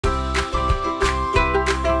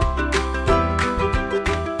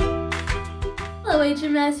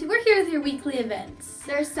HMS. We're here with your weekly events.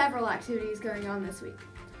 There are several activities going on this week,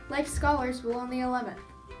 like Scholars Bowl on the 11th.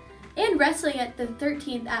 And wrestling at the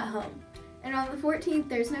 13th at home. And on the 14th,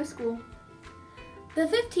 there's no school. The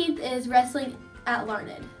 15th is wrestling at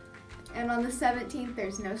Larned. And on the 17th,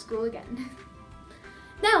 there's no school again.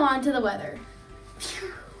 Now on to the weather.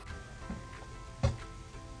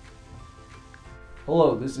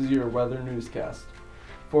 Hello, this is your weather newscast.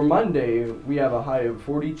 For Monday, we have a high of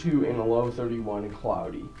 42 and a low 31 and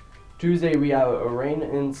cloudy. Tuesday, we have a rain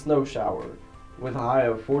and snow shower with a high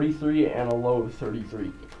of 43 and a low of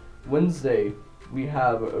 33. Wednesday, we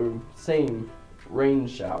have a same rain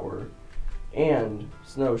shower and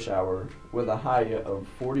snow shower with a high of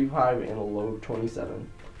 45 and a low of 27.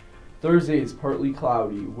 Thursday is partly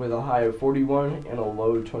cloudy with a high of 41 and a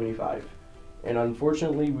low of 25. And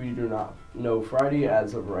unfortunately, we do not know Friday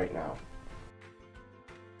as of right now.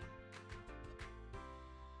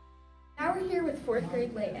 Now we're here with 4th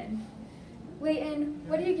grade Layton. Layton,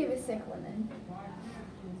 what do you give a sick lemon?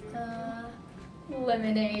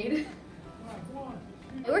 Lemonade.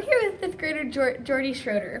 We're here with 5th grader Jordy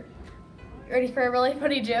Schroeder. Ready for a really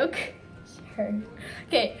funny joke? Sure.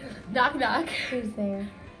 Okay, knock knock. Who's there?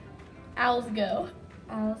 Owls go.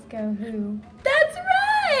 Owls go who? That's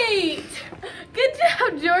right! Good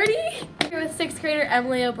job, Jordy! Here with 6th grader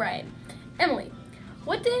Emily O'Brien. Emily,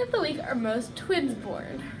 what day of the week are most twins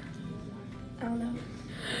born? I don't know.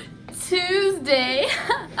 Tuesday.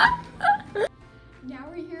 Now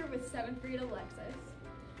we're here with 7th grade Alexis.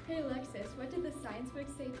 Hey Alexis, what did the science book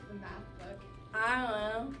say to the math book? I don't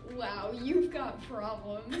know. Wow, you've got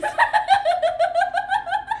problems. Okay,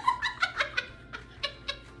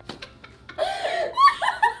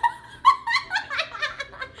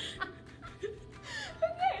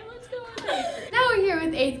 let's go on. Now we're here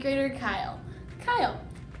with 8th grader Kyle. Kyle,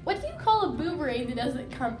 what do you call a boomerang that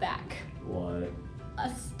doesn't come back? What?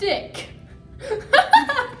 A stick.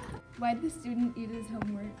 Why did the student eat his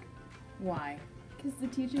homework? Why? Because the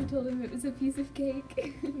teacher told him it was a piece of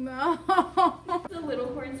cake. No. The little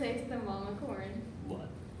corn says to the mama corn, What?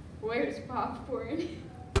 "Where's popcorn?"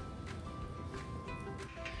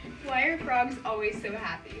 Why are frogs always so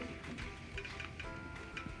happy?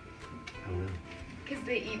 I don't know. Because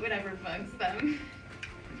they eat whatever bugs them.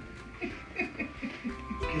 Get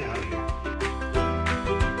out of here.